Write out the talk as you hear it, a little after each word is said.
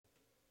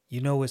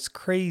It's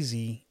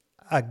crazy.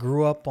 I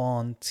grew up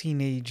on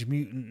Teenage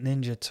Mutant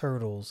Ninja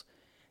Turtles,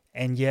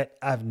 and yet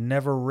I've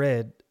never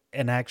read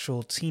an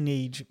actual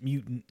Teenage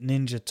Mutant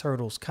Ninja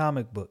Turtles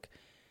comic book.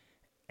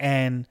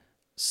 And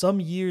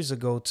some years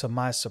ago, to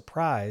my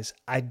surprise,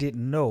 I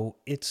didn't know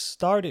it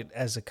started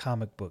as a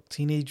comic book.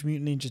 Teenage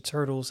Mutant Ninja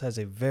Turtles has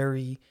a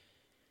very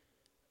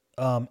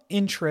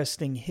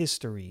interesting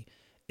history.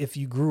 If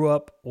you grew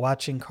up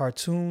watching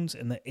cartoons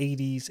in the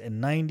 80s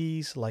and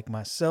 90s, like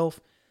myself,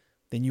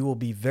 then you will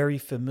be very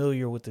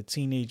familiar with the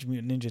Teenage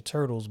Mutant Ninja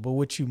Turtles. But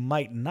what you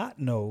might not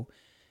know,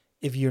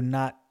 if you're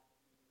not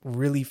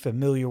really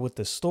familiar with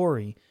the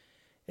story,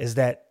 is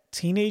that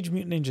Teenage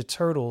Mutant Ninja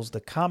Turtles, the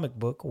comic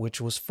book,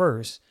 which was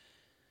first,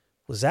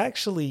 was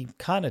actually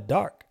kind of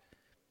dark.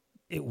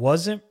 It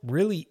wasn't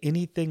really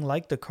anything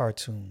like the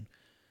cartoon,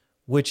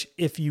 which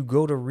if you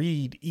go to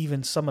read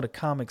even some of the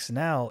comics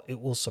now, it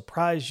will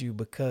surprise you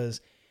because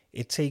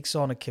it takes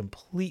on a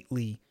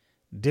completely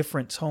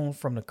different tone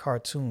from the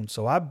cartoon.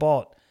 So I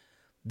bought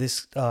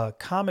this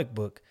comic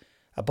book.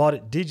 I bought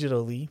it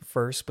digitally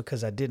first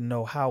because I didn't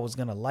know how I was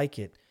going to like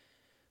it.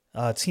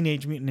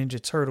 Teenage Mutant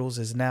Ninja Turtles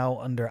is now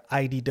under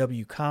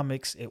IDW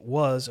Comics. It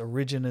was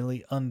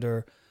originally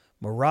under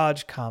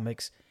Mirage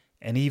Comics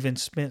and even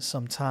spent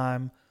some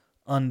time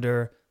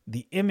under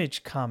the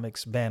Image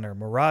Comics banner.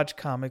 Mirage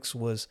Comics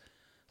was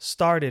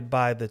started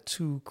by the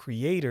two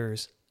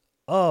creators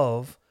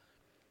of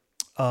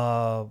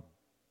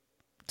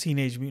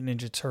Teenage Mutant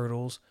Ninja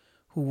Turtles,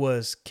 who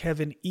was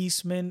Kevin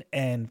Eastman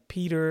and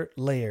Peter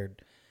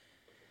Laird.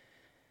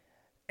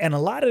 And a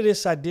lot of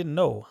this I didn't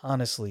know,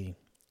 honestly.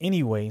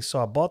 Anyway,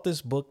 so I bought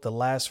this book, The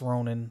Last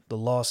Ronin, The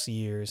Lost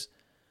Years.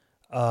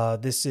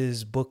 This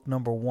is book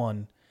number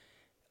 1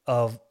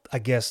 of, I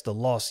guess, The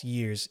Lost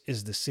Years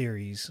is the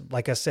series.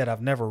 Like I said,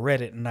 I've never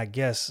read it, and I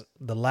guess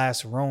The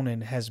Last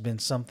Ronin has been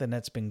something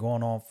that's been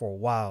going on for a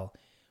while.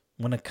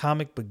 When a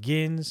comic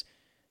begins,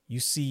 you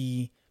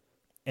see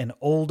an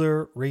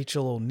older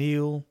Rachel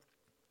O'Neal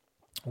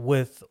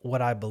with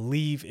what I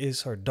believe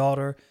is her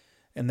daughter,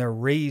 and they're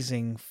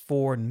raising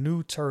 4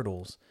 new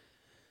turtles.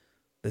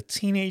 The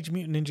Teenage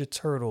Mutant Ninja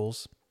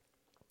Turtles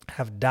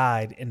have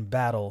died in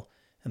battle,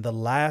 and the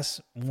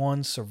last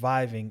one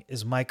surviving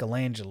is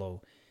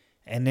Michelangelo.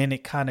 And then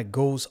it kind of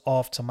goes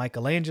off to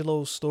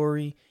Michelangelo's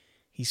story.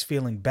 He's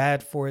feeling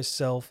bad for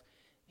himself.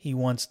 He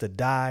wants to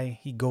die.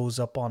 He goes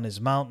up on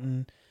his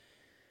mountain.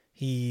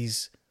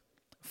 He's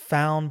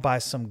found by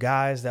some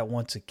guys that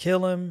want to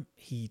kill him.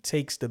 He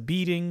takes the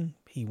beating.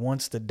 He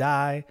wants to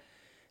die.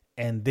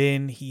 And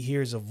then he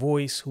hears a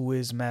voice who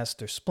is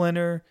Master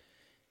Splinter.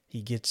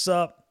 He gets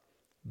up,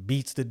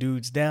 beats the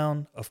dudes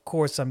down. Of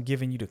course, I'm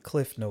giving you the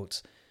Cliff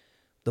Notes.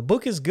 The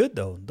book is good,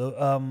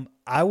 though.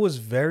 I was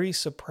very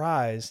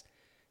surprised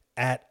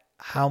at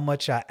how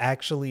much I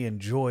actually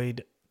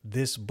enjoyed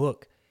this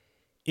book.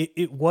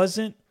 It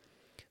wasn't...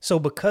 So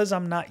because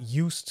I'm not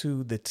used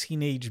to the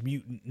Teenage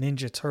Mutant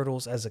Ninja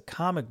Turtles as a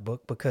comic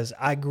book, because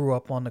I grew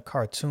up on the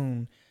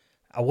cartoon,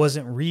 I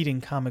wasn't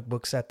reading comic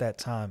books at that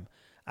time.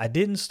 I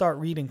didn't start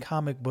reading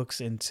comic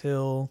books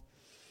until,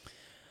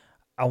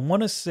 I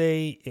want to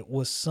say it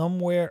was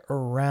somewhere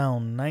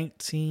around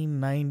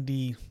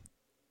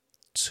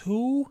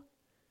 1992.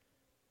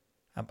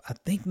 I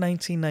think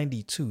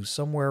 1992,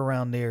 somewhere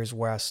around there is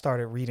where I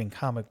started reading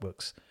comic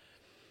books.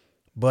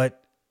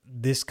 But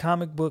this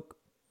comic book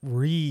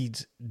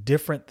reads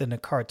different than the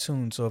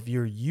cartoon. So if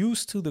you're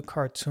used to the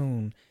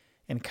cartoon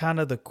and kind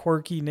of the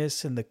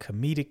quirkiness and the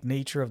comedic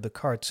nature of the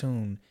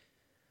cartoon,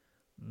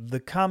 the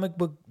comic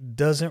book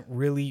doesn't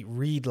really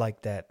read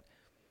like that,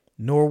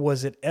 nor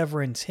was it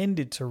ever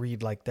intended to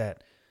read like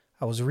that.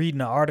 I was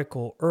reading an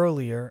article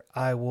earlier.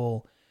 I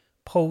will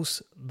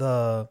post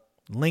the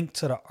link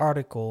to the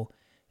article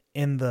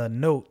in the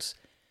notes.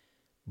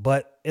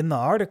 But in the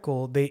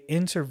article, they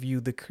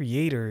interview the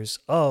creators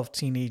of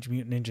Teenage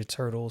Mutant Ninja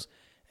Turtles.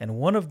 And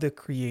one of the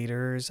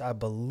creators, I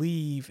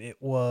believe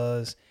it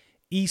was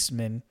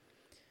Eastman,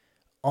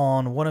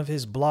 on one of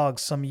his blogs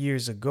some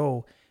years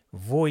ago,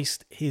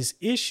 voiced his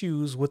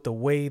issues with the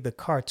way the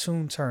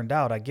cartoon turned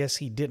out. I guess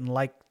he didn't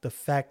like the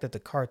fact that the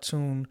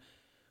cartoon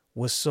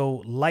was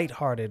so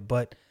lighthearted,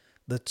 but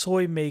the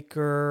toy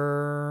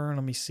maker,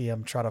 let me see,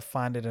 I'm trying to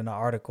find it in the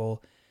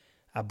article.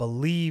 I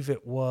believe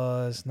it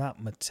was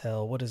not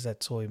Mattel. What is that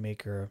toy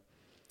maker?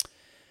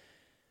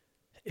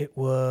 It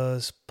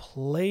was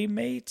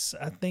Playmates,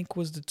 I think,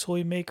 was the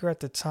toy maker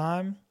at the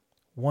time.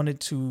 Wanted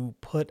to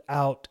put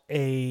out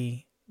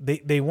they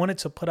wanted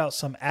to put out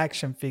some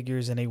action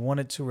figures, and they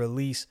wanted to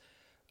release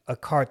a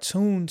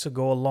cartoon to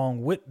go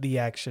along with the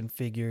action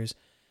figures,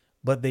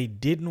 but they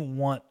didn't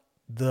want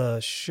the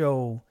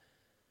show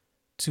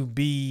to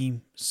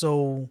be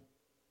so,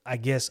 I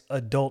guess,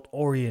 adult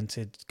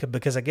oriented,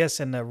 because I guess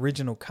in the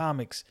original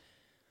comics,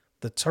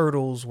 the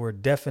turtles were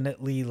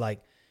definitely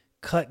like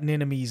cutting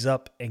enemies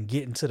up and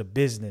getting to the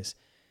business.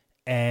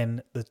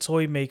 And the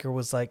toy maker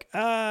was like,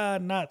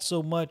 not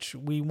so much.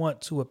 We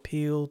want to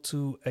appeal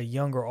to a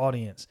younger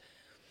audience.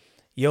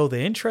 Yo,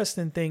 the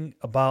interesting thing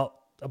about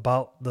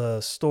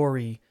the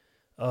story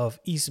of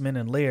Eastman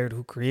and Laird,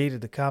 who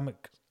created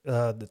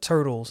the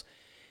Turtles,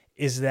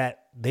 is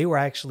that they were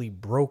actually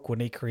broke when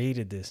they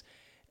created this.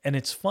 And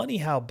it's funny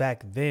how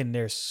back then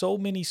there's so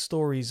many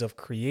stories of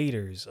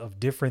creators of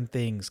different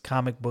things,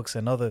 comic books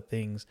and other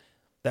things,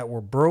 that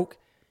were broke,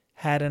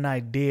 had an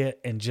idea,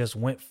 and just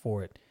went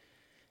for it.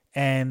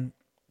 And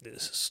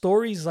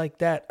stories like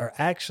that are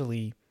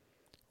actually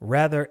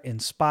rather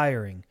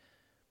inspiring,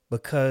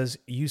 because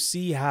you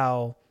see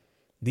how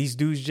these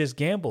dudes just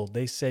gambled.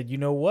 They said, you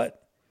know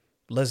what?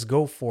 Let's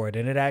go for it.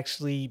 And it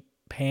actually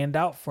panned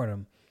out for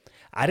them.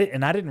 I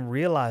didn't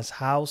realize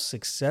how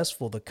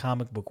successful the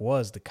comic book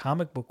was. The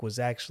comic book was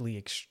actually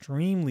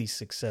extremely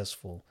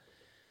successful.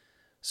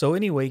 So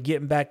anyway,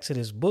 getting back to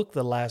this book,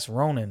 The Last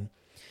Ronin,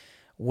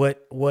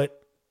 what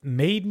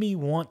made me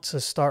want to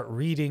start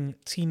reading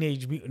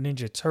Teenage Mutant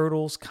Ninja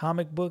Turtles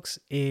comic books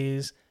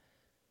is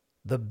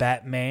the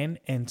Batman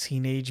and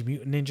Teenage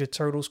Mutant Ninja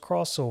Turtles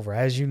crossover.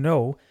 As you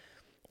know,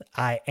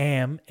 I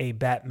am a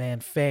Batman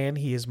fan.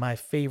 He is my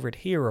favorite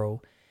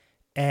hero.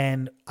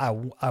 And I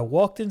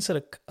walked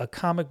into a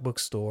comic book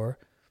store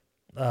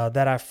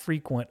that I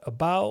frequent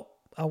about,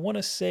 I want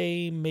to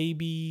say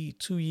maybe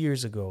 2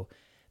 years ago.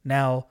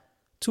 Now,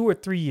 2 or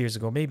 3 years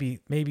ago,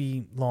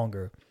 maybe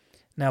longer.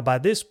 Now, by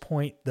this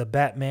point, the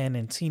Batman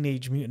and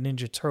Teenage Mutant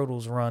Ninja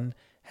Turtles run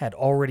had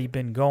already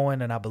been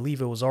going, and I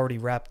believe it was already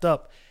wrapped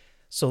up.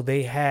 So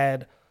they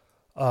had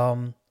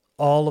all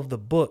of the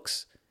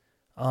books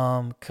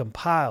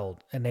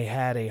compiled, and they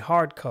had a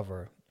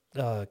hardcover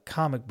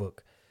comic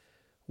book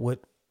with,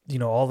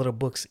 all of the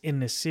books in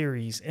the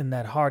series in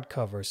that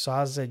hardcover. So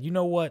I said, you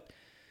know what?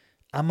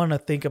 I'm going to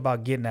think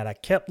about getting that. I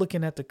kept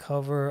looking at the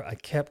cover. I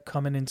kept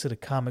coming into the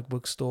comic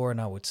book store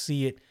and I would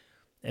see it.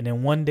 And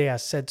then one day I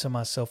said to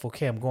myself,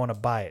 okay, I'm going to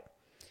buy it.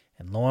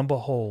 And lo and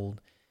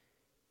behold,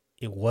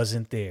 it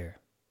wasn't there.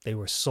 They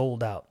were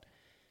sold out.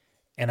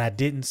 And I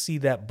didn't see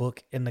that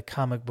book in the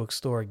comic book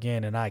store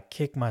again. And I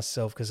kicked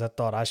myself because I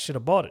thought I should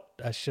have bought it.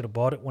 I should have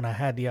bought it when I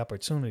had the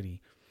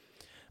opportunity.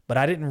 But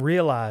I didn't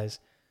realize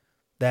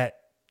that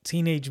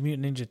Teenage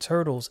Mutant Ninja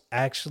Turtles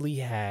actually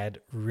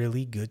had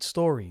really good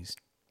stories.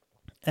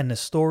 And the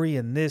story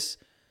in this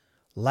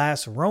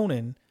Last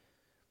Ronin,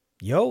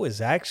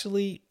 is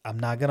actually, I'm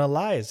not going to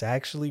lie, it's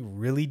actually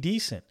really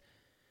decent.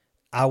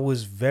 I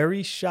was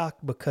very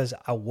shocked because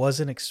I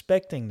wasn't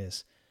expecting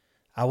this.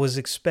 I was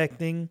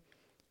expecting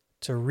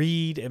to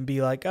read and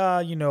be like,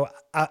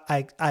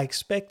 I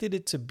expected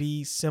it to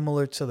be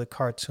similar to the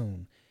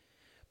cartoon.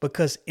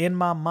 Because in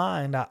my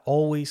mind, I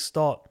always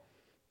thought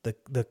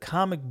the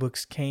comic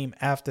books came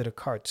after the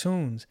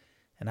cartoons,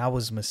 and I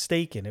was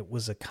mistaken. It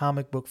was a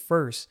comic book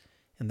first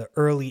in the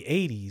early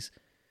 80s,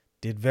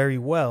 did very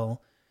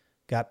well,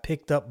 got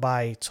picked up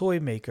by a toy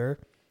maker.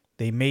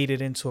 They made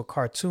it into a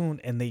cartoon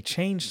and they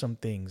changed some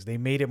things. They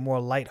made it more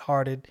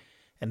lighthearted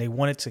and they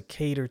wanted to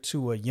cater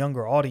to a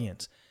younger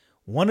audience.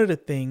 One of the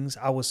things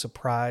I was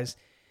surprised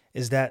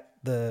is that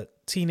the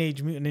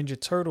Teenage Mutant Ninja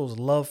Turtles'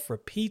 love for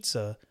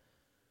pizza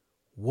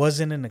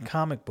wasn't in the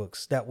comic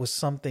books. That was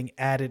something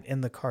added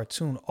in the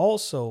cartoon.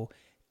 Also,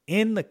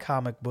 in the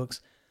comic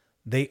books,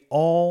 they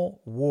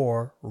all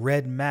wore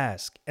red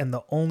masks, and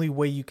the only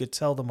way you could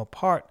tell them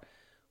apart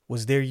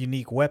was their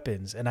unique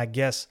weapons. And I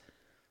guess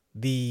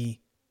the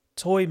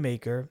toy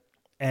maker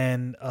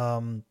and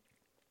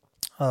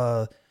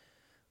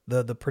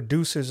the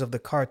producers of the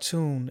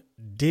cartoon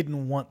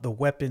didn't want the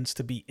weapons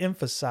to be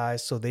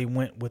emphasized, so they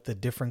went with a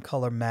different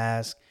color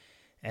mask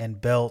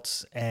and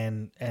belts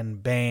and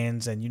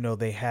bands, and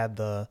they had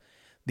the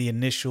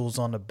initials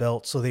on the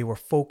belt, so they were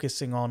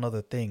focusing on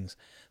other things.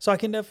 So I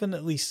can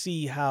definitely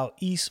see how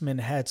Eastman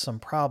had some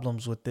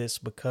problems with this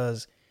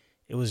because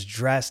it was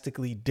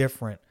drastically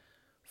different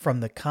from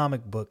the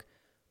comic book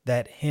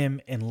that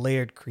him and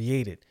Laird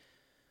created.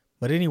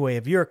 But anyway,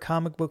 if you're a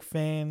comic book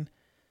fan,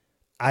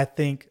 I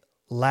think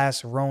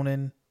Last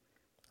Ronin,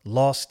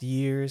 Lost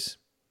Years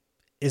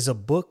is a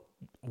book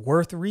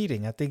worth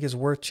reading. I think it's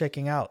worth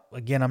checking out.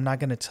 Again, I'm not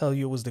going to tell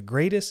you it was the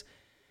greatest,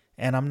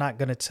 and I'm not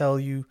going to tell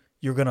you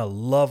you're going to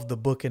love the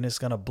book and it's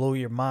going to blow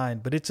your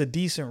mind, but it's a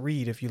decent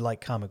read if you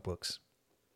like comic books.